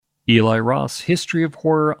Eli Roth's History of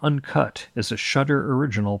Horror Uncut is a Shudder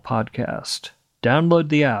original podcast. Download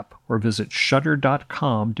the app or visit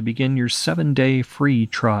shudder.com to begin your 7-day free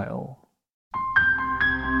trial.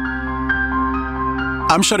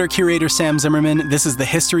 I'm Shudder curator Sam Zimmerman. This is the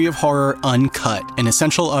History of Horror Uncut, an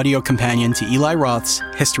essential audio companion to Eli Roth's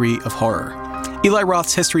History of Horror. Eli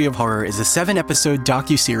Roth's History of Horror is a 7-episode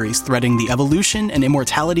docuseries threading the evolution and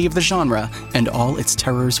immortality of the genre and all its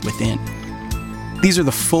terrors within. These are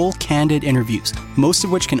the full, candid interviews, most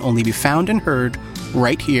of which can only be found and heard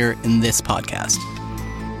right here in this podcast.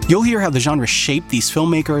 You'll hear how the genre shaped these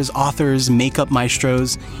filmmakers, authors, makeup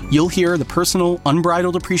maestros. You'll hear the personal,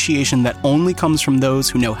 unbridled appreciation that only comes from those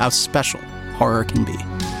who know how special horror can be.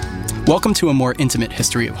 Welcome to a more intimate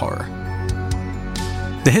history of horror.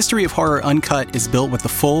 The History of Horror Uncut is built with the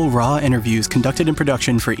full, raw interviews conducted in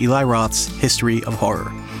production for Eli Roth's History of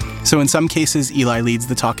Horror. So in some cases, Eli leads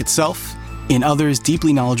the talk itself. In others,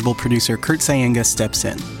 deeply knowledgeable producer Kurt Sayenga steps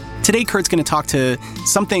in. Today, Kurt's going to talk to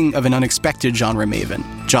something of an unexpected genre maven,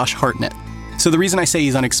 Josh Hartnett. So the reason I say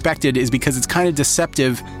he's unexpected is because it's kind of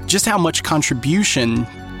deceptive just how much contribution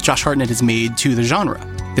Josh Hartnett has made to the genre.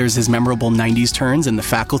 There's his memorable 90s turns in The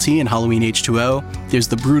Faculty and Halloween H2O. There's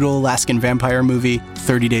the brutal Alaskan vampire movie,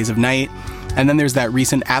 30 Days of Night. And then there's that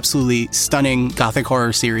recent absolutely stunning gothic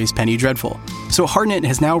horror series, Penny Dreadful. So Hartnett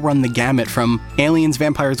has now run the gamut from aliens,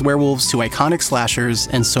 vampires, werewolves, to iconic slashers,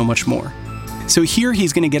 and so much more. So here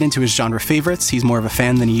he's going to get into his genre favorites. He's more of a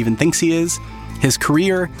fan than he even thinks he is. His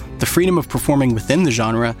career, the freedom of performing within the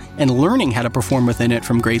genre, and learning how to perform within it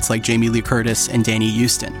from greats like Jamie Lee Curtis and Danny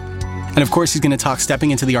Huston. And of course, he's going to talk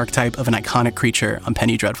stepping into the archetype of an iconic creature on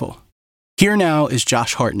Penny Dreadful. Here now is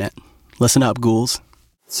Josh Hartnett. Listen up, ghouls.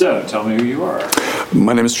 So, tell me who you are.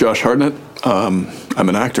 My name is Josh Hartnett. I'm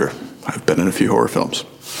an actor. I've been in a few horror films.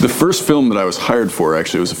 The first film that I was hired for,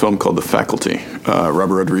 actually, was a film called The Faculty.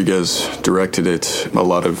 Robert Rodriguez directed it. A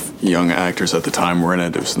lot of young actors at the time were in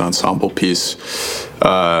it. It was an ensemble piece,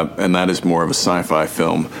 and that is more of a sci-fi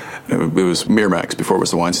film. It was Miramax before it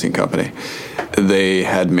was the Weinstein Company. They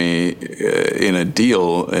had me in a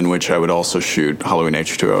deal in which I would also shoot Halloween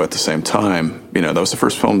H2O at the same time. You know, that was the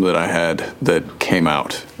first film that I had that came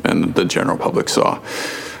out and the general public saw.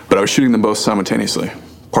 But I was shooting them both simultaneously,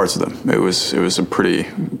 parts of them. It was a pretty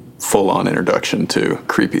full-on introduction to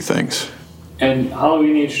creepy things. And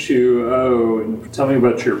Halloween H2O, tell me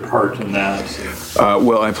about your part in that.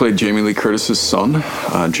 Well, I played Jamie Lee Curtis's son,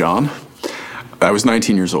 John. I was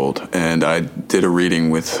 19 years old, and I did a reading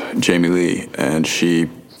with Jamie Lee, and she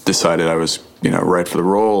decided I was, right for the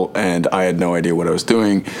role, and I had no idea what I was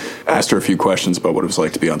doing. Asked her a few questions about what it was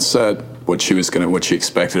like to be on set, what she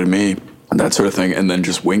expected of me, and that sort of thing, and then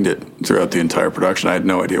just winged it throughout the entire production. I had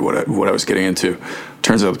no idea what I was getting into.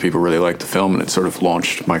 Turns out the people really liked the film, and it sort of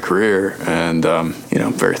launched my career, and I'm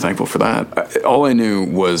very thankful for that. All I knew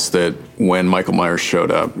was that when Michael Myers showed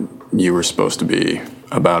up, you were supposed to be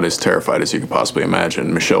about as terrified as you could possibly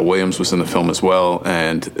imagine. Michelle Williams was in the film as well,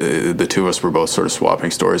 and the two of us were both sort of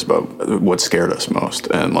swapping stories about what scared us most,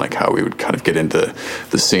 and like how we would kind of get into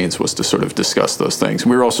the scenes was to sort of discuss those things.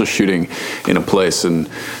 We were also shooting in a place in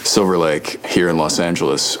Silver Lake here in Los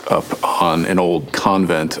Angeles, up on an old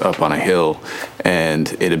convent up on a hill,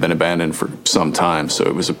 and it had been abandoned for some time, so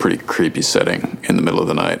it was a pretty creepy setting in the middle of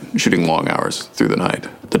the night, shooting long hours through the night.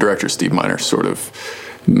 The director, Steve Miner, sort of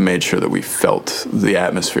made sure that we felt the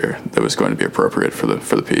atmosphere that was going to be appropriate for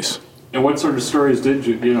the piece. And what sort of stories did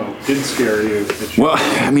scare you? Well,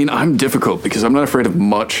 I'm difficult because I'm not afraid of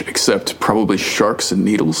much except probably sharks and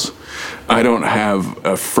needles. I don't have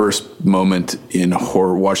a first moment in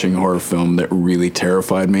watching horror film that really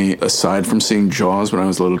terrified me, aside from seeing Jaws when I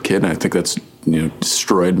was a little kid, and I think that's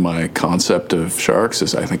destroyed my concept of sharks,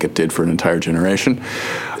 as I think it did for an entire generation.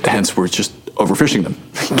 Hence, we're just overfishing them.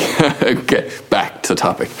 Okay, back to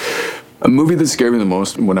topic. A movie that scared me the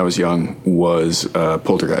most when I was young was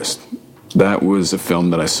Poltergeist. That was a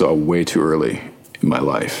film that I saw way too early in my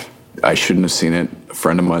life. I shouldn't have seen it. A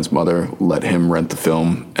friend of mine's mother let him rent the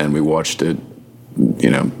film, and we watched it,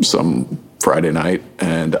 some Friday night,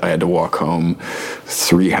 and I had to walk home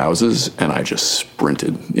 3 houses, and I just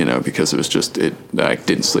sprinted, because it was just, I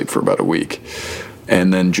didn't sleep for about a week.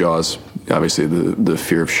 And then Jaws, obviously the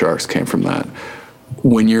fear of sharks came from that.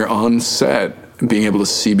 When you're on set, being able to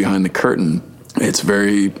see behind the curtain, it's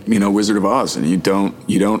very, Wizard of Oz, and you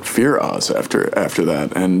don't fear Oz after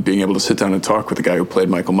that. And being able to sit down and talk with the guy who played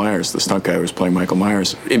Michael Myers, the stunt guy who was playing Michael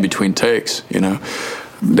Myers, in between takes,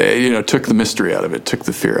 they, took the mystery out of it, took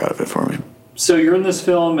the fear out of it for me. So you're in this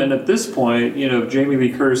film, and at this point, Jamie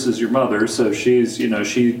Lee Curtis is your mother, so she's,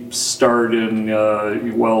 she starred in,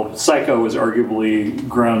 Psycho is arguably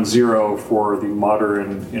ground zero for the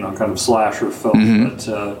modern, kind of slasher film,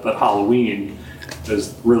 but Halloween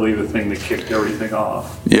is really the thing that kicked everything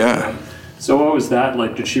off. Yeah. So what was that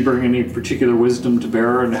like? Did she bring any particular wisdom to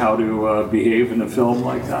bear on how to behave in a film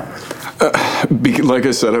like that? Like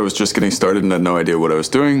I said, I was just getting started and had no idea what I was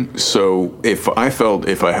doing. So if I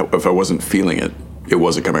wasn't feeling it, it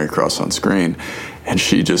wasn't coming across on screen. And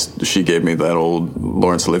she gave me that old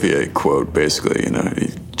Laurence Olivier quote, basically,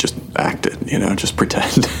 just act it, just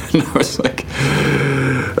pretend. And I was like,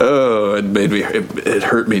 oh, it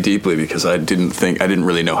hurt me deeply because I didn't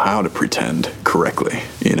really know how to pretend correctly.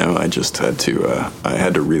 I just had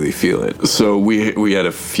to really feel it. So we had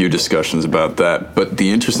a few discussions about that. But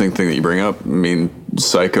the interesting thing that you bring up,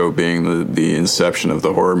 Psycho being the inception of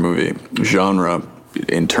the horror movie genre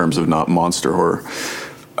in terms of not monster horror.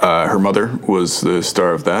 Her mother was the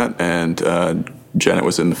star of that, and Janet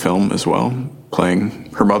was in the film as well,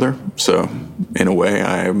 playing her mother. So, in a way,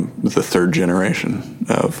 I am the third generation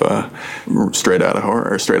of straight out of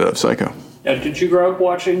horror, or straight out of Psycho. Yeah, did you grow up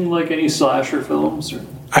watching any slasher films? Or?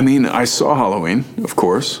 I saw Halloween, of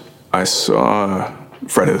course. I saw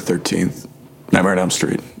Friday the 13th, Nightmare on Elm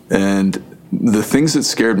Street, and the things that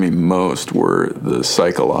scared me most were the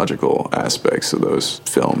psychological aspects of those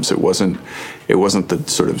films. It wasn't the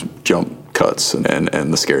sort of jump cuts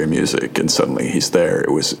and the scary music and suddenly he's there.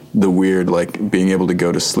 It was the weird, being able to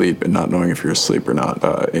go to sleep and not knowing if you're asleep or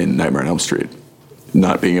not in Nightmare on Elm Street.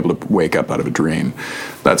 Not being able to wake up out of a dream.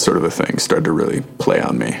 That sort of a thing started to really play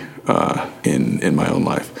on me in my own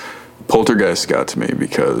life. Poltergeist got to me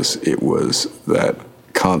because it was that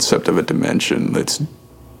concept of a dimension that's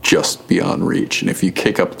just beyond reach. And if you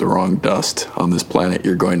kick up the wrong dust on this planet,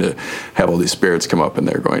 you're going to have all these spirits come up and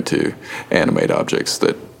they're going to animate objects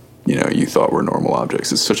that, you thought were normal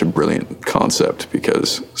objects. It's such a brilliant concept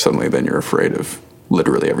because suddenly then you're afraid of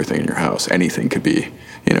literally everything in your house. Anything could be,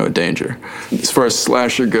 a danger. As far as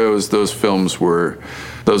slasher goes, those are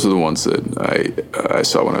the ones that I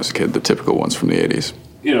saw when I was a kid, the typical ones from the 80s.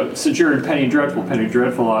 Since you're in Penny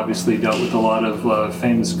Dreadful obviously dealt with a lot of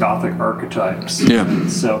famous Gothic archetypes. Yeah.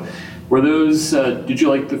 And so, were those? Did you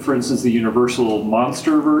like for instance, the Universal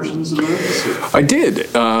monster versions of those? I did.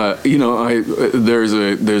 There's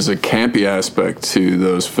a campy aspect to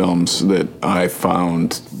those films that I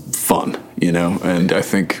found fun. And I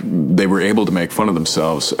think they were able to make fun of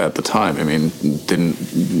themselves at the time.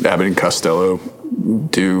 Didn't Abbott and Costello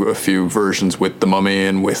do a few versions with The Mummy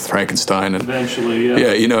and with Frankenstein? And eventually,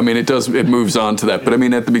 yeah. Yeah, it moves on to that. But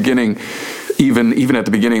at the beginning, even at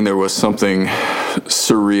the beginning, there was something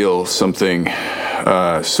surreal, something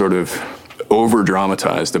sort of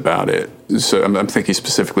over-dramatized about it. So I'm thinking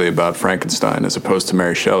specifically about Frankenstein as opposed to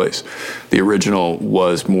Mary Shelley's. The original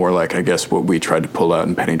was more like, I guess, what we tried to pull out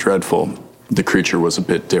in Penny Dreadful. The creature was a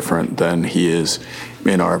bit different than he is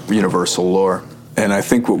in our universal lore. And I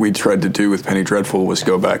think what we tried to do with Penny Dreadful was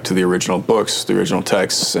go back to the original books, the original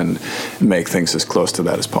texts, and make things as close to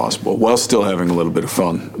that as possible, while still having a little bit of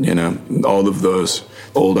fun. All of those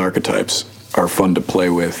old archetypes are fun to play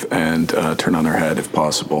with and turn on their head, if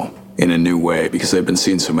possible, in a new way, because they've been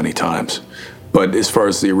seen so many times. But as far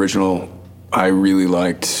as the original, I really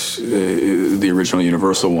liked the original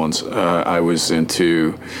Universal ones. I was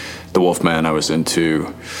into The Wolfman, I was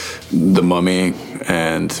into The Mummy,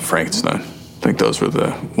 and Frankenstein. I think those were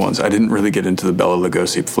the ones. I didn't really get into the Bela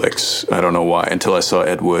Lugosi flicks. I don't know why, until I saw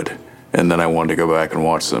Ed Wood. And then I wanted to go back and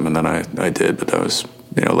watch them, and then I did, but that was,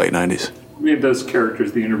 late 90s. Made those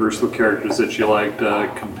characters, the Universal characters that you liked,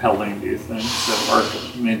 compelling, do you think?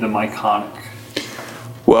 That made them iconic?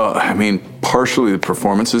 Well, partially the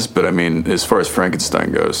performances, but as far as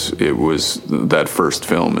Frankenstein goes, it was, that first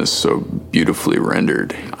film is so beautifully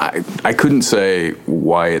rendered. I couldn't say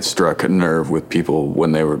why it struck a nerve with people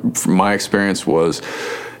when they were, from my experience was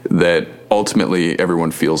that ultimately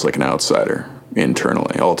everyone feels like an outsider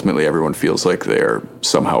internally. Ultimately everyone feels like they're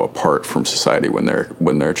somehow apart from society when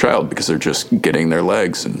they're a child, because they're just getting their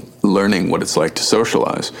legs and learning what it's like to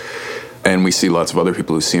socialize. And we see lots of other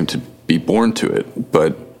people who seem to be born to it,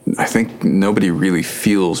 but I think nobody really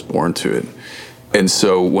feels born to it. And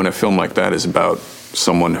so when a film like that is about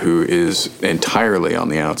someone who is entirely on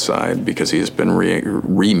the outside because he has been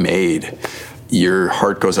remade, your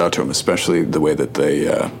heart goes out to him, especially the way that they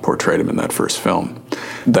portrayed him in that first film.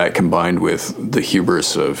 That combined with the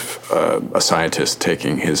hubris of a scientist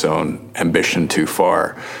taking his own ambition too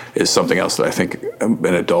far is something else that I think an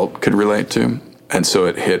adult could relate to. And so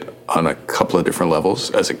it hit on a couple of different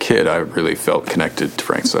levels. As a kid, I really felt connected to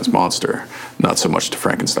Frankenstein's monster, not so much to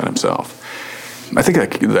Frankenstein himself. I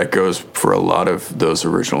think that goes for a lot of those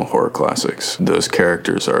original horror classics. Those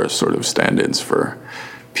characters are sort of stand-ins for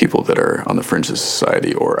people that are on the fringes of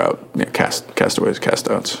society or out, castaways,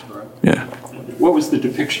 cast-outs. Right. Yeah. What was the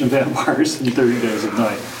depiction of vampires in 30 Days of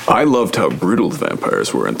Night? I loved how brutal the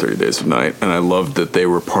vampires were in 30 Days of Night, and I loved that they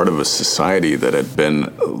were part of a society that had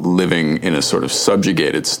been living in a sort of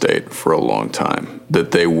subjugated state for a long time, that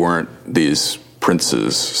they weren't these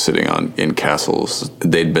princes sitting in castles.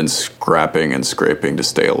 They'd been scrapping and scraping to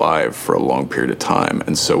stay alive for a long period of time,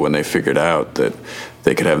 and so when they figured out that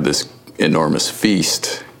they could have this enormous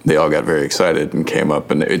feast, they all got very excited and came up,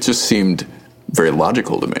 and it just seemed very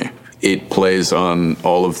logical to me. It plays on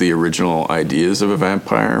all of the original ideas of a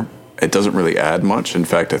vampire. It doesn't really add much. In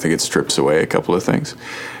fact, I think it strips away a couple of things.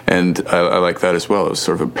 And I like that as well. It was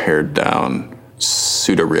sort of a pared down,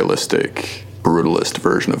 pseudo-realistic, brutalist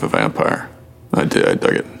version of a vampire. I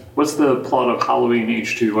dug it. What's the plot of Halloween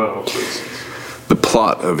H2O, for instance? The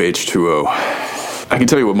plot of H2O. I can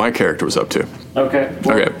tell you what my character was up to. Okay.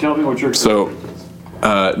 Well, okay. Tell me what your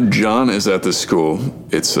character is. John is at this school.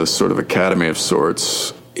 It's a sort of academy of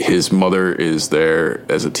sorts. His mother is there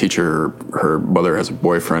as a teacher. Her mother has a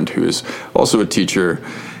boyfriend who is also a teacher,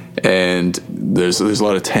 and there's a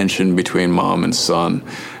lot of tension between mom and son.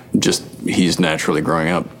 Just he's naturally growing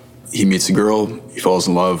up. He meets a girl, he falls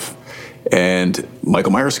in love, and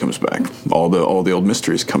Michael Myers comes back. All the old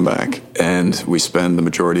mysteries come back, and we spend the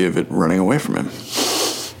majority of it running away from him.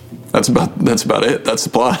 That's about it. That's the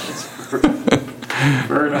plot.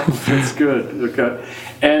 Fair enough. It's good. Okay.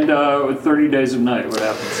 And with 30 Days of Night, what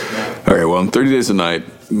happens now? Okay, well, in 30 Days of Night,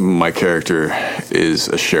 my character is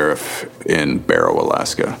a sheriff in Barrow,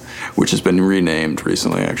 Alaska, which has been renamed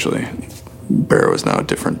recently, actually. Barrow is now a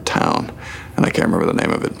different town, and I can't remember the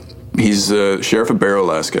name of it. He's a sheriff of Barrow,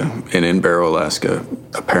 Alaska, and in Barrow, Alaska,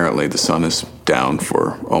 apparently the sun is down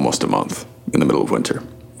for almost a month in the middle of winter,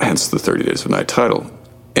 hence the 30 Days of Night title.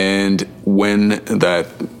 And when that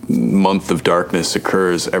month of darkness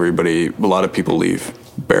occurs, a lot of people leave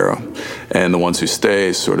Barrow, and the ones who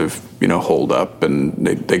stay sort of, hold up, and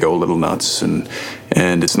they go a little nuts, and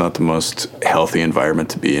it's not the most healthy environment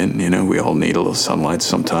to be in. We all need a little sunlight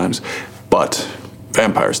sometimes, but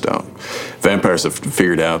vampires don't. Vampires have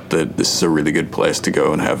figured out that this is a really good place to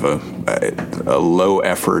go and have a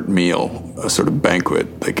low-effort meal, a sort of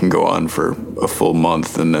banquet that can go on for a full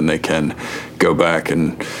month, and then they can go back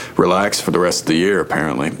and relax for the rest of the year,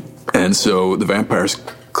 apparently. And so the vampires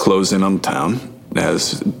close in on the town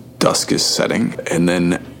as dusk is setting, and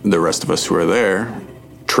then the rest of us who are there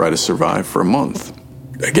try to survive for a month.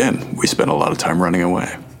 Again, we spend a lot of time running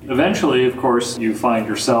away. Eventually, of course, you find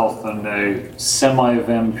yourself in a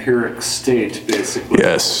semi-vampiric state, basically.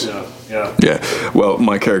 Yes. Yeah. Well,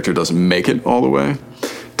 my character doesn't make it all the way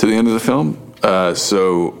to the end of the film.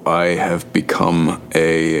 So I have become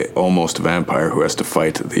a almost vampire who has to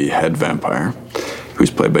fight the head vampire,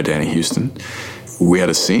 who's played by Danny Houston. We had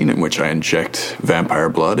a scene in which I inject vampire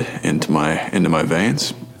blood into my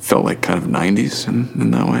veins. Felt like kind of 90s in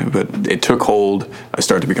that way, but it took hold. I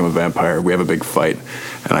started to become a vampire. We have a big fight,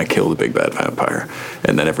 and I kill the big bad vampire,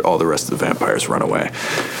 and then all the rest of the vampires run away,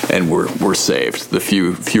 and we're saved. The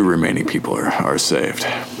few remaining people are saved.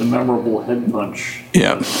 The memorable head punch.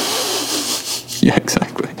 Yeah. Yeah,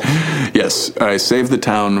 exactly. Yes, I saved the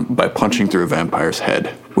town by punching through a vampire's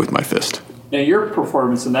head with my fist. Now, your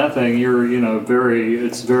performance in that thing,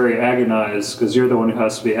 it's very agonized, because you're the one who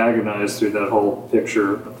has to be agonized through that whole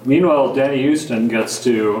picture. Meanwhile, Danny Houston gets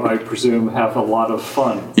to, I presume, have a lot of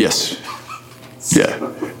fun. Yes.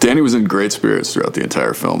 Yeah. Danny was in great spirits throughout the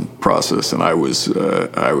entire film process, and I was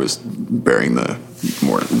bearing the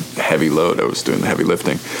more heavy load. I was doing the heavy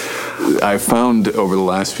lifting. I found over the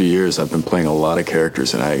last few years I've been playing a lot of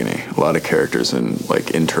characters in agony, a lot of characters in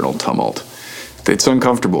internal tumult. It's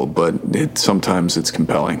uncomfortable, but sometimes it's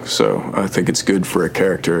compelling. So I think it's good for a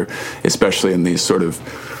character, especially in these sort of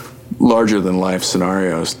larger-than-life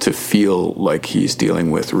scenarios, to feel like he's dealing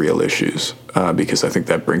with real issues, because I think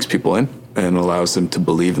that brings people in and allows them to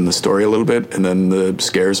believe in the story a little bit, and then the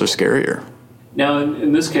scares are scarier. Now,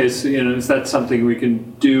 in this case, is that something we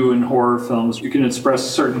can do in horror films? You can express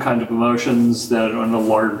certain kind of emotions that on a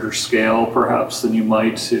larger scale, perhaps, than you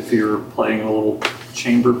might if you're playing a little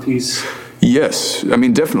chamber piece? Yes,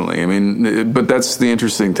 definitely. But that's the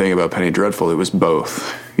interesting thing about Penny Dreadful. It was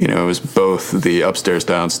both. It was both the upstairs,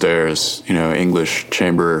 downstairs, English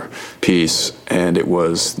chamber piece, and it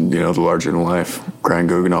was, the larger-than-life Grand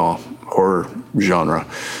Guignol horror genre.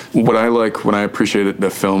 What I appreciate the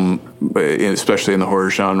film, especially in the horror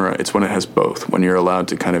genre, it's when it has both. When you're allowed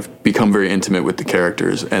to kind of become very intimate with the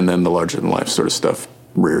characters, and then the larger-than-life sort of stuff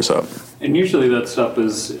rears up. And usually that stuff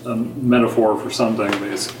is a metaphor for something,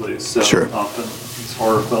 basically. So Sure. often it's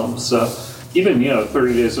horror films. So even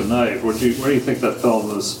 30 Days of Night. What do you think that film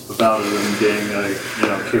was about, other than being a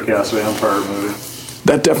kick-ass vampire movie?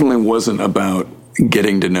 That definitely wasn't about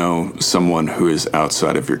getting to know someone who is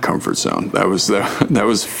outside of your comfort zone. That was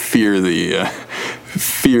Fear the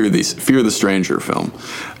Stranger film.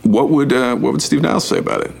 What would Steve Niles say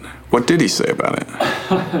about it? What did he say about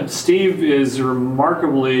it? Steve is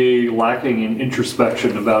remarkably lacking in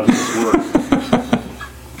introspection about his work.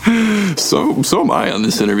 So am I on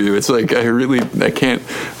this interview. It's like I can't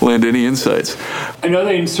land any insights. I know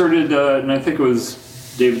they inserted, and I think it was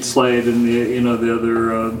David Slade and the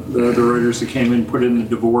other writers that came in, put in the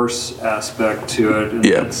divorce aspect to it, and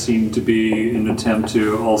that seemed to be an attempt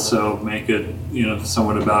to also make it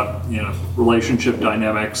somewhat about relationship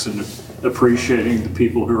dynamics and appreciating the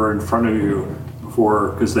people who are in front of you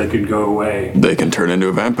because they could go away. They can turn into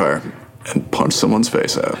a vampire and punch someone's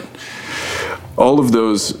face out. All of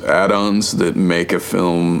those add-ons that make a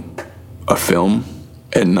film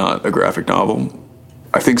and not a graphic novel,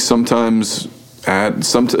 I think sometimes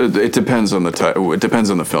it depends on it depends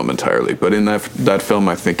on the film entirely. But in that film,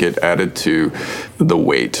 I think it added to the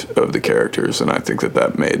weight of the characters, and I think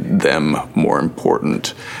that made them more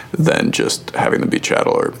important than just having them be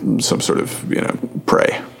chattel or some sort of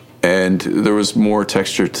prey. And there was more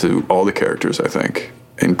texture to all the characters, I think,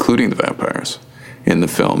 including the vampires, in the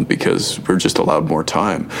film, because we're just allowed more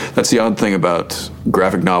time. That's the odd thing about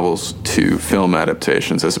graphic novels to film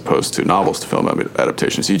adaptations as opposed to novels to film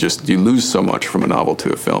adaptations. You lose so much from a novel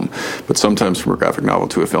to a film, but sometimes from a graphic novel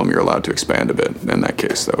to a film you're allowed to expand a bit. In that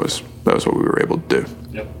case, that was what we were able to do.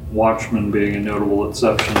 Yep. Watchmen being a notable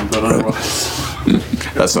exception, but otherwise...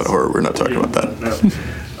 That's not horror, we're not talking about that. No.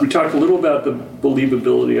 We talked a little about the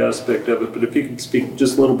believability aspect of it, but if you could speak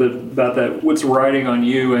just a little bit about that, what's riding on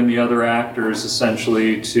you and the other actors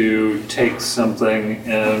essentially to take something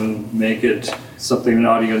and make it something an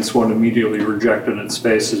audience won't immediately reject in its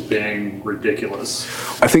face as being ridiculous?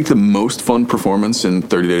 I think the most fun performance in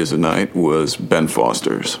 30 Days of Night was Ben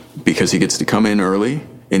Foster's, because he gets to come in early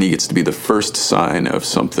and he gets to be the first sign of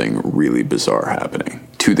something really bizarre happening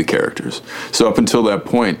to the characters. So up until that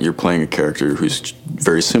point, you're playing a character who's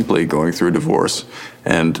very simply going through a divorce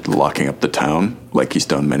and locking up the town like he's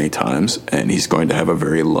done many times, and he's going to have a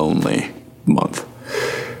very lonely month.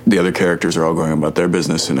 The other characters are all going about their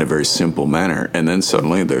business in a very simple manner, and then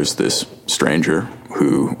suddenly there's this stranger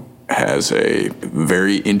who has a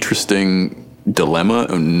very interesting dilemma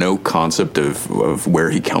and no concept of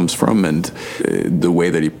where he comes from, and the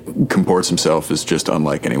way that he comports himself is just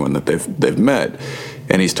unlike anyone that they've met,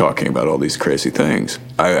 and he's talking about all these crazy things.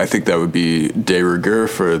 I think that would be de rigueur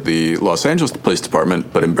for the Los Angeles Police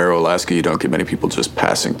Department, but in Barrow, Alaska, you don't get many people just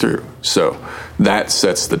passing through. So that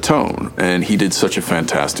sets the tone, and he did such a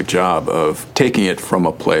fantastic job of taking it from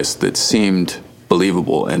a place that seemed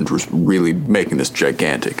believable and was really making this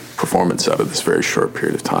gigantic performance out of this very short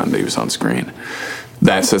period of time that he was on screen.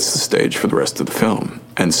 That sets the stage for the rest of the film.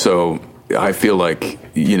 And so I feel like,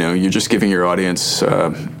 you're just giving your audience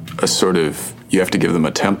you have to give them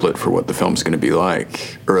a template for what the film's going to be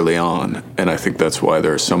like early on. And I think that's why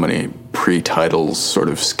there are so many pre-titles, sort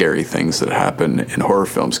of scary things that happen in horror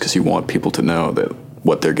films, because you want people to know that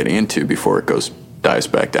what they're getting into before it dives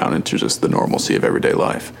back down into just the normalcy of everyday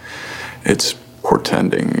life. It's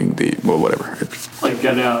portending whatever. Like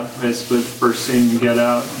Get Out, basically, the first scene in Get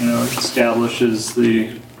Out, it establishes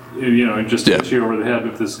it just hits you over the head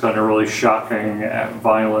with this kind of really shocking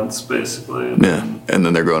violence, basically. And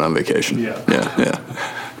then they're going on vacation. Yeah.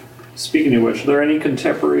 Speaking of which, are there any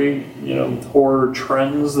contemporary, horror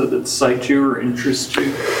trends that excite you or interest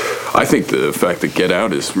you? I think the fact that Get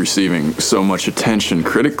Out is receiving so much attention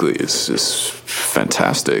critically is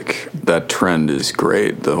fantastic. That trend is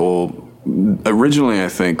great. Originally, I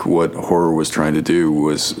think what horror was trying to do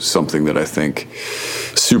was something that I think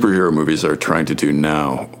superhero movies are trying to do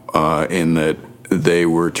now, in that they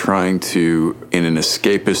were trying to, in an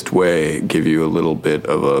escapist way, give you a little bit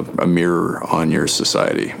of a mirror on your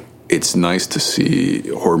society. It's nice to see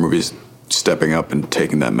horror movies stepping up and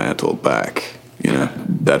taking that mantle back.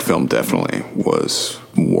 That film definitely was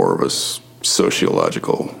more of a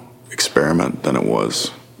sociological experiment than it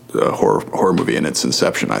was a horror movie in its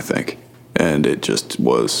inception, I think. And it just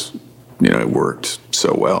was, it worked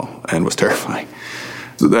so well and was terrifying.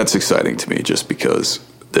 So that's exciting to me, just because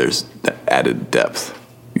there's added depth.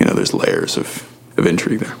 There's layers of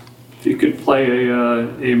intrigue there. If you could play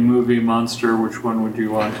a movie monster, which one would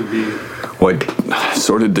you want to be? Well, I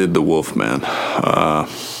sort of did The Wolfman.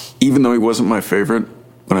 Even though he wasn't my favorite,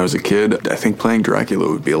 when I was a kid, I think playing Dracula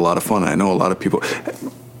would be a lot of fun. I know a lot of people.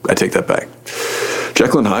 I take that back.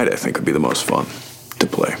 Jekyll and Hyde, I think, would be the most fun to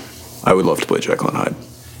play. I would love to play Jekyll and Hyde.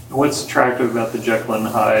 What's attractive about the Jekyll and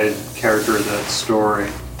Hyde character of that story?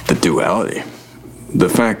 The duality. The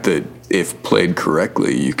fact that if played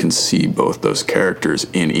correctly, you can see both those characters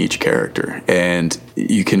in each character. And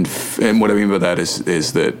you can, and what I mean by that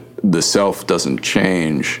is that the self doesn't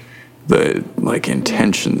change, the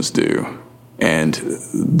intentions do, and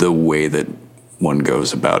the way that one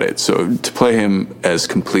goes about it. So to play him as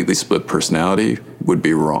completely split personality would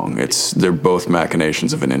be wrong. They're both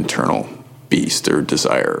machinations of an internal beast or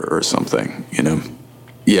desire or something, you know?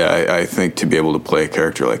 Yeah, I think to be able to play a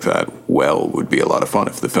character like that well would be a lot of fun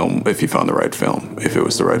if you found the right film, if it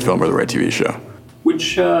was the right film or the right TV show.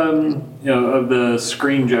 Which, of the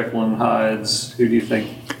screen Jekyll and Hydes, who do you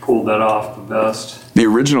think pulled that off the best? The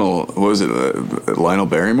original, what was it, Lionel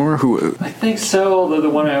Barrymore? I think so, although the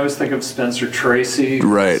one I always think of Spencer Tracy.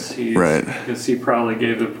 Right. Because he probably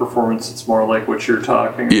gave the performance that's more like what you're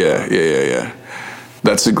talking about. Yeah.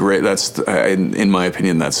 In my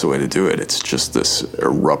opinion, that's the way to do it. It's just this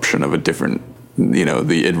eruption of a different,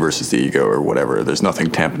 the id versus the ego or whatever. There's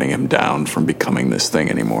nothing tamping him down from becoming this thing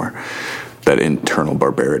anymore. That internal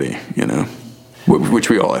barbarity, which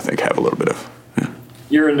we all, I think, have a little bit of. Yeah.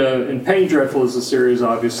 You're in Penny Dreadful is a series,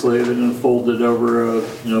 obviously, that unfolded over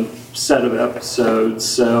a set of episodes.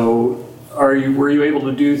 So, were you able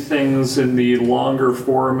to do things in the longer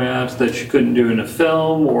format that you couldn't do in a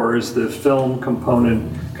film, or is the film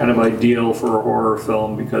component kind of ideal for a horror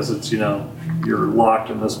film because it's you're locked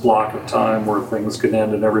in this block of time where things can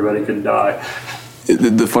end and everybody can die?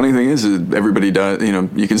 The funny thing is everybody dies.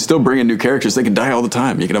 You can still bring in new characters. They can die all the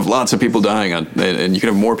time. You can have lots of people dying, and you can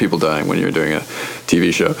have more people dying when you're doing a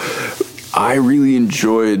TV show. I really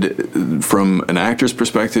enjoyed, from an actor's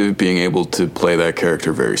perspective, being able to play that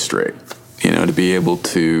character very straight. To be able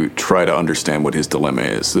to try to understand what his dilemma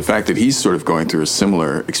is. The fact that he's sort of going through a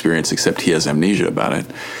similar experience, except he has amnesia about it,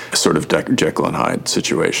 a sort of Jekyll and Hyde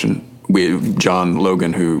situation. John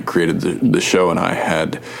Logan, who created the show, and I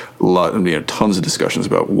had tons of discussions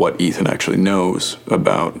about what Ethan actually knows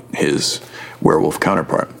about his werewolf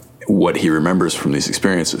counterpart, what he remembers from these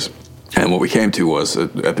experiences. And what we came to was,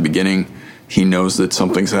 at the beginning, he knows that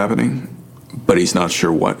something's happening, but he's not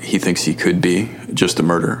sure what. He thinks he could be just a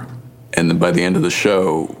murderer. And then by the end of the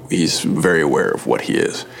show, he's very aware of what he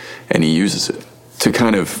is, and he uses it to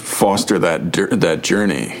kind of foster that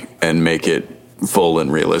journey and make it full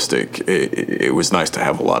and realistic. It was nice to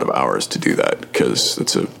have a lot of hours to do that because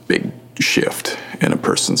it's a big shift in a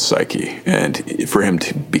person's psyche, and for him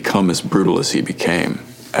to become as brutal as he became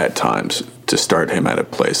at times, to start him at a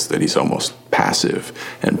place that he's almost passive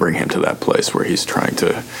and bring him to that place where he's trying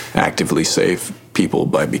to actively save people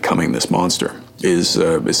by becoming this monster is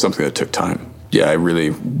something that took time. Yeah, I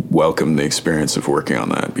really welcomed the experience of working on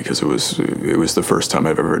that because it was the first time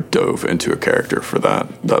I've ever dove into a character for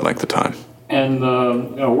that length of time. And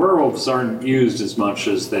werewolves aren't used as much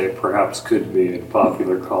as they perhaps could be in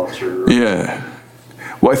popular culture. Yeah.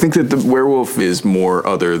 Well, I think that the werewolf is more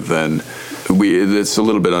other than it's a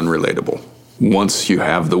little bit unrelatable. Once you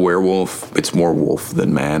have the werewolf, it's more wolf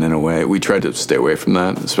than man in a way. We tried to stay away from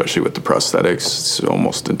that, especially with the prosthetics. It's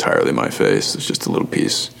almost entirely my face. It's just a little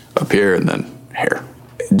piece up here and then hair.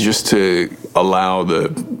 Just to allow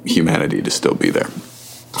the humanity to still be there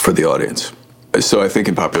for the audience. So I think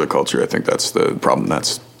in popular culture, I think that's the problem.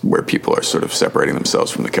 That's where people are sort of separating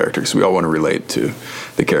themselves from the characters. We all want to relate to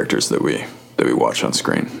the characters that we watch on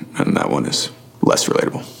screen, and that one is less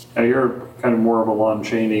relatable. Now you're kind of more of a Lon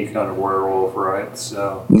Chaney kind of werewolf, right?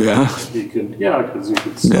 So yeah, because you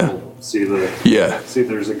could still see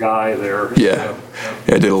there's a guy there. Yeah,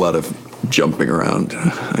 I did a lot of jumping around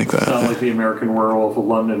like that. It's not like the American Werewolf of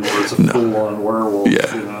London, where it's a full-on werewolf.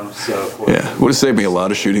 Yeah, So would have saved me a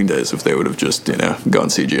lot of shooting days if they would have just gone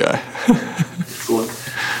CGI. Excellent.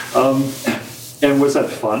 And was that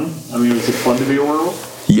fun? I mean, was it fun to be a werewolf?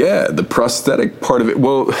 Yeah, the prosthetic part of it.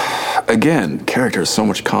 Well, again, character has so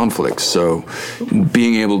much conflict. So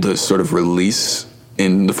being able to sort of release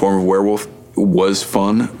in the form of werewolf was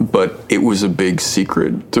fun, but it was a big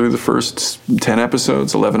secret through the first 11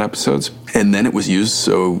 episodes. And then it was used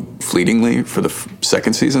so fleetingly for the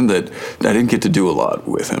second season that I didn't get to do a lot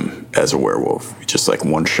with him as a werewolf. Just like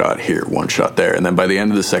one shot here, one shot there. And then by the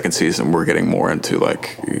end of the second season, we're getting more into like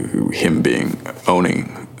him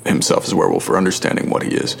owning himself as a werewolf or understanding what he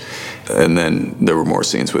is. And then there were more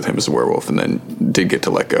scenes with him as a werewolf, and then did get to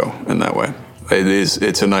let go in that way.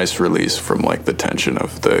 It's a nice release from like the tension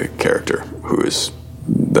of the character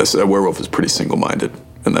a werewolf is pretty single-minded,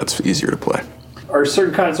 and that's easier to play. are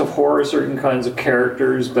certain kinds of horror, certain kinds of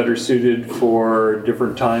characters better suited for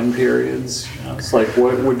different time periods? You know, it's like,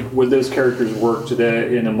 what would those characters work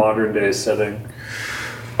today in a modern day setting?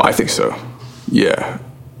 I think so. Yeah.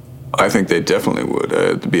 I think they definitely would.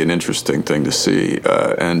 It'd be an interesting thing to see.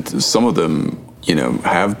 And some of them, you know,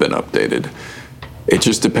 have been updated. It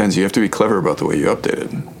just depends. You have to be clever about the way you update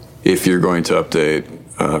it. If you're going to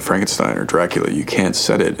update Frankenstein or Dracula, you can't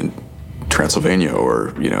set it in Transylvania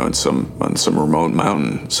or, you know, on some remote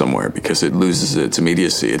mountain somewhere, because it loses its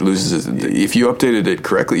immediacy. It loses it. If you updated it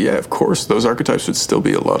correctly, yeah, of course, those archetypes would still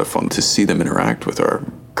be a lot of fun to see them interact with our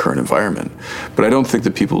current environment. But I don't think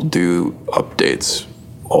that people do updates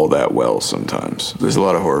all that well sometimes. There's a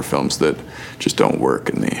lot of horror films that just don't work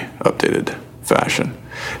in the updated fashion.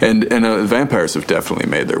 And vampires have definitely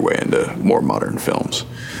made their way into more modern films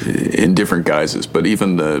in different guises, but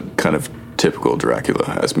even the kind of typical Dracula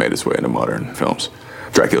has made its way into modern films.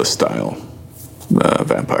 Dracula style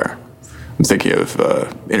vampire. I'm thinking of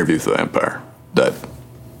Interview with the Vampire. That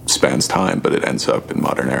spans time, but it ends up in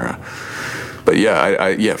modern era. But yeah,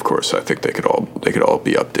 yeah, of course, I think they could all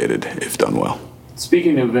be updated if done well.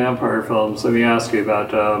 Speaking of vampire films, let me ask you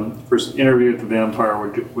about first Interview with the Vampire.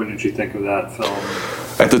 What did you think of that film?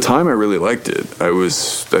 At the time, I really liked it. I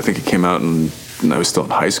think it came out and I was still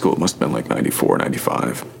in high school. It must have been like 94,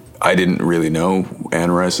 95. I didn't really know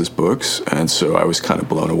Anne Rice's books, and so I was kind of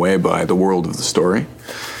blown away by the world of the story.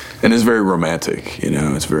 And it's very romantic, you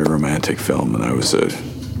know, it's a very romantic film. And I was a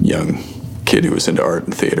young kid who was into art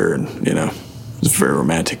and theater, and, you know, was a very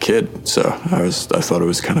romantic kid, so I thought it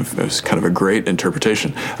was kind of a great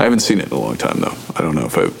interpretation. I haven't seen it in a long time though. I don't know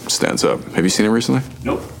if it stands up. Have you seen it recently?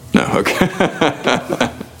 Nope. No. Okay.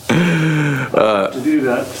 To do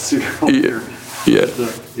that, yeah.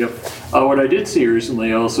 Yep. What I did see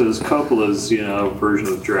recently also is Coppola's, you know, version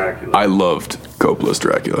of Dracula. I loved Coppola's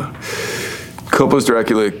Dracula. Coppola's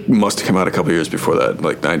Dracula must have come out a couple years before that,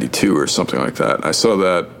 like 92 or something like that. I saw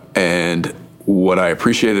that, and what I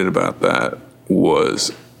appreciated about that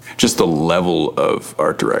was just the level of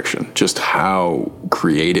art direction, just how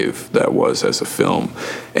creative that was as a film,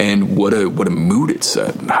 and what a mood it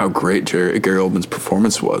set, and how great Gary Oldman's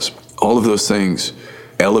performance was. All of those things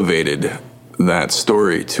elevated that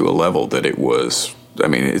story to a level that it was. I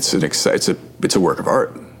mean, it's a work of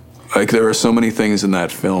art. Like, there are so many things in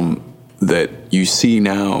that film that you see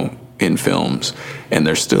now in films, and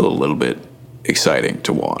they're still a little bit exciting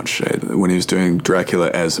to watch. When he was doing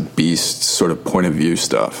Dracula as a beast sort of point of view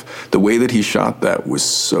stuff, the way that he shot that was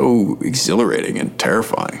so exhilarating and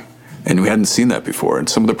terrifying, and we hadn't seen that before. And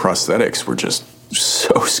some of the prosthetics were just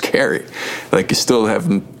so scary. Like, I still have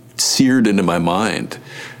them seared into my mind,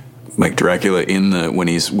 like Dracula when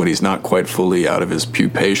he's not quite fully out of his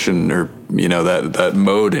pupation, or, you know, that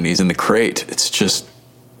mode, and he's in the crate. It's just,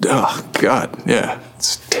 oh God, yeah,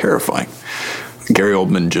 it's terrifying. Gary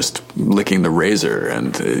Oldman just licking the razor,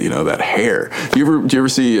 and you know, that hair. Do you ever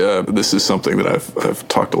see? This is something that I've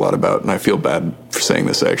talked a lot about, and I feel bad for saying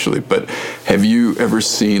this actually. But have you ever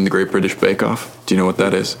seen The Great British Bake Off? Do you know what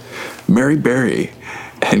that is? Mary Berry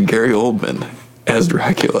and Gary Oldman as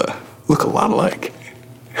Dracula look a lot alike.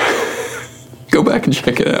 Go back and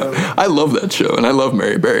check it out. I love that show, and I love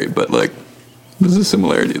Mary Berry, but like, there's a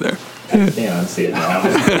similarity there. Yeah, I see it now.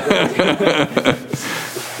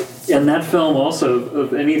 And that film also,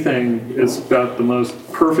 of anything, is about the most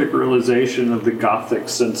perfect realization of the Gothic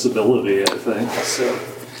sensibility, I think. So.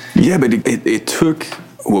 Yeah, but it took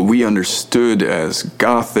what we understood as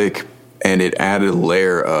Gothic, and it added a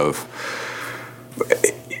layer of...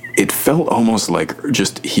 It felt almost like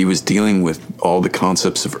just he was dealing with all the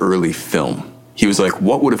concepts of early film. He was like,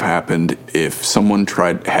 what would have happened if someone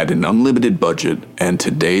had an unlimited budget and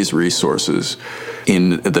today's resources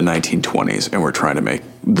in the 1920s, and we're trying to make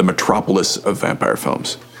the metropolis of vampire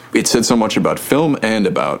films? It said so much about film and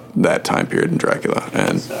about that time period in Dracula.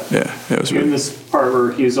 And exactly. Yeah, it was really... In this part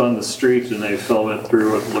where he's on the street and they film it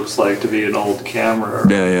through what looks like to be an old camera.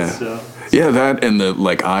 Right? Yeah. So. Yeah, that and the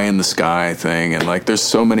like eye in the sky thing, and like there's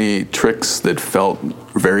so many tricks that felt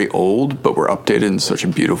very old but were updated in such a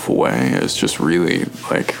beautiful way. It's just really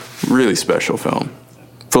special film,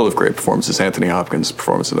 full of great performances. Anthony Hopkins'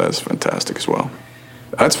 performance of that is fantastic as well.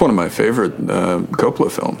 That's one of my favorite Coppola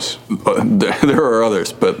films. There are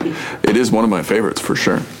others, but it is one of my favorites for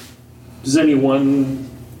sure. Does any one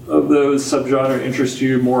of those subgenre interest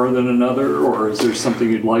you more than another, or is there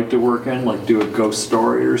something you'd like to work in, like do a ghost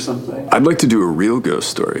story or something? I'd like to do a real ghost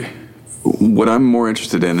story. What I'm more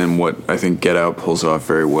interested in, and what I think Get Out pulls off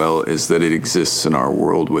very well, is that it exists in our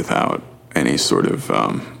world without any sort of...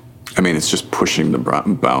 it's just pushing the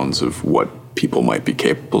bounds of what people might be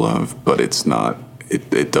capable of, but it's not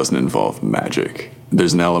it doesn't involve magic.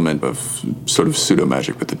 There's an element of sort of pseudo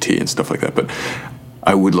magic with the tea and stuff like that, but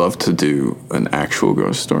I would love to do an actual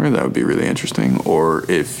ghost story. That would be really interesting. Or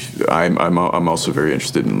if I'm also very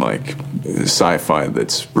interested in like sci-fi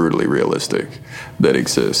that's brutally realistic, that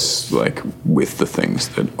exists like with the things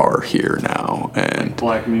that are here now. And like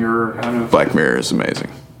Black Mirror kind of. Black Mirror is amazing,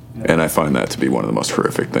 and I find that to be one of the most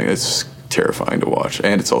horrific things. It's terrifying to watch,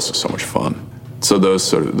 and it's also so much fun. So those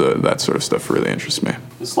sort of that sort of stuff really interests me.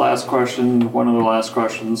 This last question, one of the last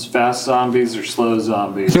questions: fast zombies or slow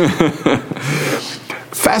zombies?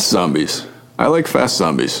 Fast zombies. I like fast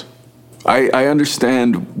zombies. I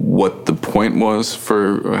understand what the point was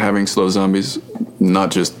for having slow zombies,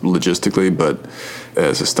 not just logistically, but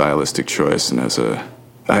as a stylistic choice and as a...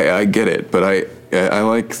 I get it, but I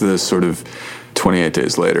like the sort of 28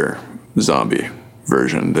 Days Later zombie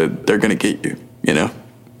version that they're going to get you, you know?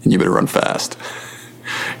 And you better run fast.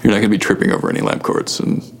 You're not going to be tripping over any lamp cords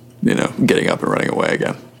and, you know, getting up and running away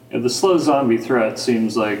again. Yeah, the slow zombie threat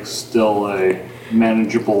seems like still a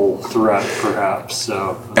manageable threat, perhaps.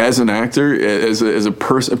 So, as an actor, as a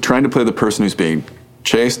person trying to play the person who's being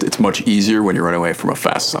chased, it's much easier when you run away from a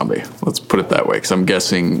fast zombie. Let's put it that way, because I'm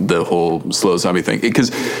guessing the whole slow zombie thing, because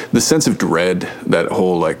the sense of dread, that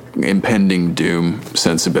whole like impending doom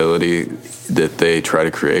sensibility that they try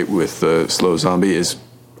to create with the slow zombie is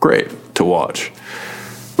great to watch.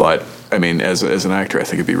 But I mean, as an actor, I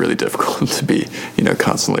think it'd be really difficult to be, you know,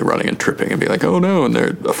 constantly running and tripping and be like, oh no, and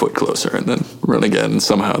they're a foot closer, and then run again, and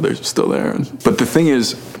somehow they're still there. But the thing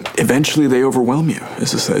is, eventually they overwhelm you,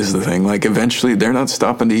 is the thing. Like, eventually they're not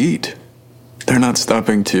stopping to eat. They're not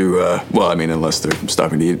stopping to, well, I mean, unless they're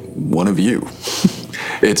stopping to eat one of you.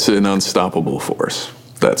 It's an unstoppable force.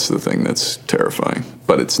 That's the thing that's terrifying.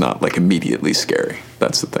 But it's not, like, immediately scary.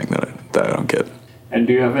 That's the thing that I don't get. And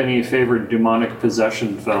do you have any favorite demonic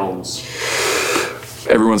possession films?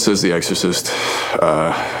 Everyone says The Exorcist.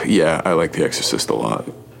 Yeah, I like The Exorcist a lot.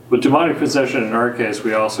 With demonic possession, in our case,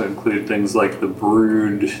 we also include things like The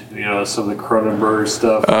Brood, you know, some of the Cronenberg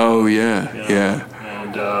stuff. Oh, yeah, you know, yeah.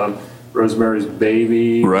 And Rosemary's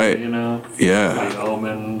Baby, right. You know? Yeah. The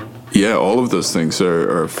Omen. Yeah, all of those things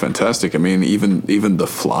are fantastic. I mean, even The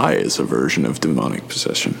Fly is a version of demonic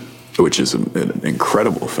possession, which is an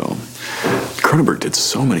incredible film. Cronenberg did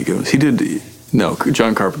so many good ones.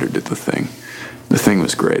 John Carpenter did The Thing. The Thing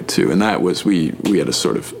was great, too. And that was, we had a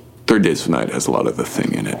sort of, Third Days of Night has a lot of The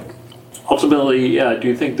Thing in it. Ultimately, yeah, do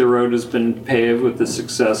you think the road has been paved with the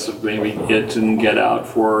success of maybe It and Get Out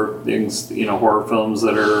for things, you know, horror films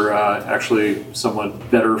that are actually somewhat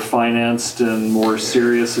better financed and more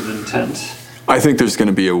serious of intent? I think there's going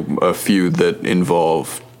to be a few that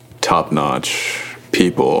involve top-notch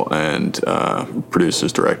people and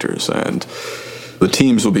producers, directors, and the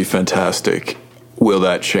teams will be fantastic. Will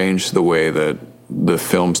that change the way that the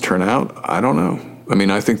films turn out? I don't know. I mean,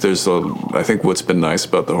 I think what's been nice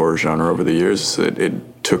about the horror genre over the years is that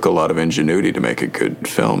it took a lot of ingenuity to make a good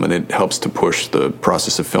film, and it helps to push the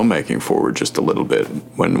process of filmmaking forward just a little bit.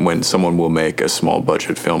 When someone will make a small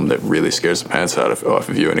budget film that really scares the pants off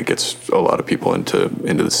of you, and it gets a lot of people into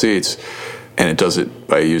the seats, and it does it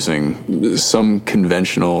by using some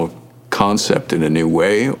conventional concept in a new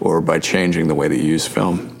way or by changing the way they use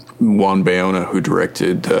film. Juan Bayona, who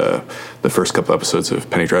directed the first couple episodes of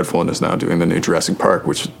Penny Dreadful and is now doing the new Jurassic Park,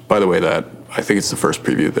 which, by the way, that I think it's the first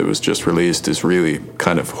preview that was just released, is really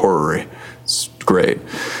kind of horror-y. It's great.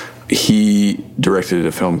 He directed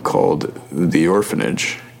a film called The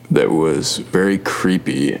Orphanage that was very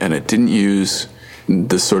creepy, and it didn't use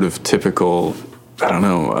the sort of typical... I don't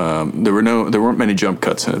know. There weren't many jump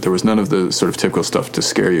cuts in it. There was none of the sort of typical stuff to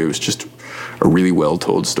scare you. It was just a really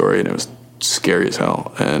well-told story, and it was scary as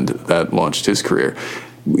hell. And that launched his career.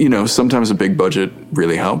 You know, sometimes a big budget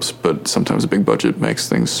really helps, but sometimes a big budget makes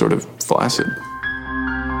things sort of flaccid.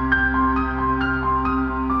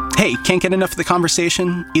 Hey, can't get enough of the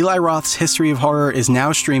conversation? Eli Roth's History of Horror is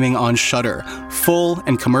now streaming on Shudder, full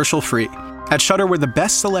and commercial-free. At Shudder, we're the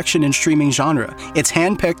best selection in streaming genre. It's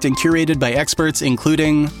handpicked and curated by experts,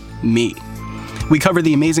 including me. We cover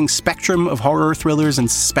the amazing spectrum of horror thrillers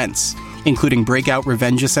and suspense, including breakout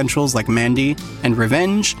revenge essentials like Mandy and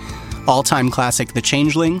Revenge, all-time classic The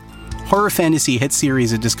Changeling, horror fantasy hit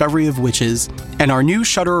series A Discovery of Witches, and our new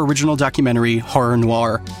Shudder original documentary, Horror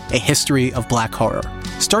Noir, A History of Black Horror.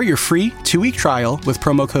 Start your free 2-week trial with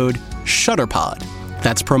promo code SHUDDERPOD.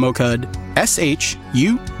 That's promo code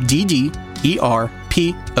SHUDDERPOD.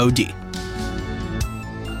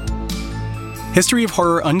 History of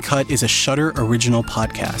Horror Uncut is a Shudder original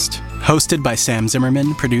podcast. Hosted by Sam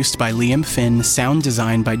Zimmerman, produced by Liam Finn, sound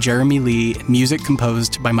designed by Jeremy Lee, music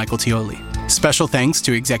composed by Michael Tioli. Special thanks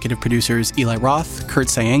to executive producers Eli Roth, Kurt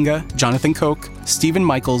Sayenga, Jonathan Koch, Stephen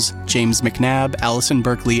Michaels, James McNabb, Allison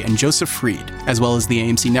Berkeley, and Joseph Freed, as well as the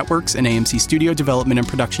AMC Networks and AMC Studio Development and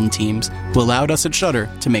Production teams who allowed us at Shudder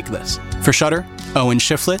to make this. For Shudder, Owen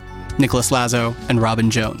Shiflett, Nicholas Lazo, and Robin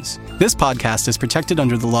Jones. This podcast is protected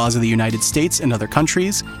under the laws of the United States and other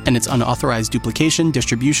countries, and its unauthorized duplication,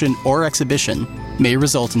 distribution, or exhibition may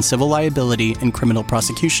result in civil liability and criminal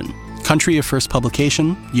prosecution. Country of first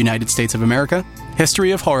publication, United States of America.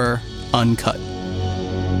 History of Horror, Uncut.